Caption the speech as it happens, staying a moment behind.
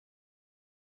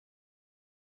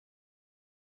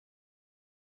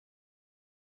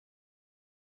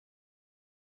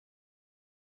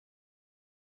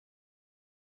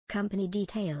Company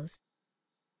details.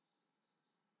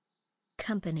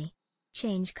 Company.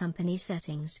 Change company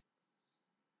settings.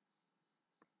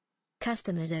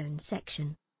 Customer Zone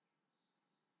section.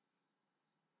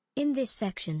 In this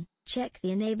section, check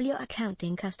the Enable Your Account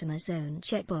in Customer Zone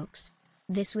checkbox.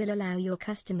 This will allow your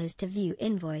customers to view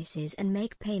invoices and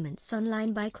make payments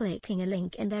online by clicking a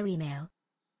link in their email.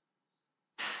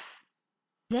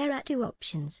 There are two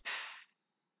options: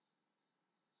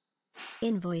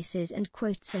 Invoices and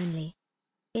Quotes Only.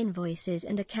 Invoices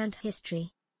and Account History.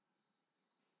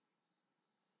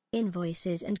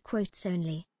 Invoices and Quotes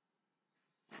Only.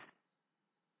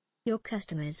 Your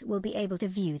customers will be able to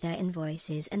view their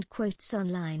invoices and quotes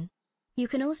online. You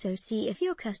can also see if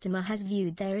your customer has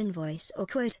viewed their invoice or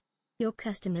quote. Your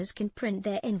customers can print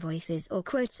their invoices or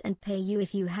quotes and pay you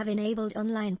if you have enabled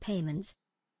online payments.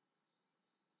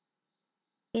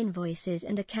 Invoices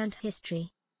and Account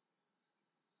History.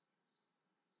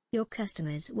 Your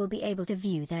customers will be able to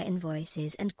view their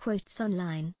invoices and quotes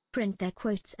online, print their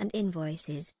quotes and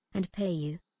invoices, and pay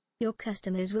you. Your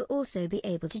customers will also be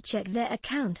able to check their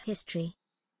account history.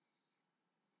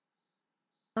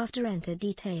 After enter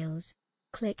details,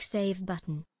 click Save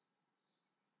button.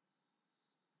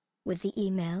 With the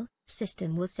email,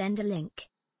 system will send a link.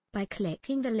 By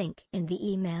clicking the link in the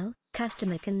email,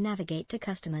 customer can navigate to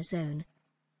Customer Zone.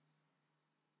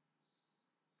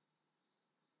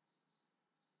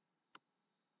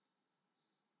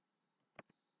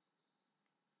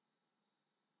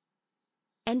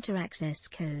 Enter access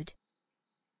code.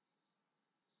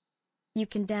 You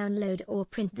can download or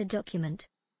print the document.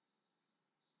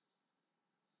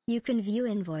 You can view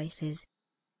invoices.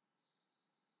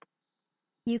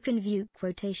 You can view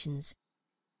quotations.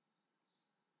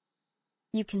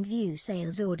 You can view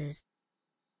sales orders.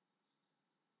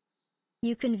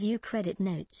 You can view credit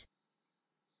notes.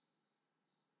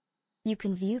 You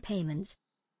can view payments.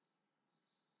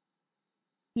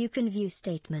 You can view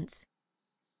statements.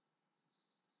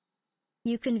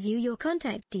 You can view your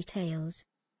contact details.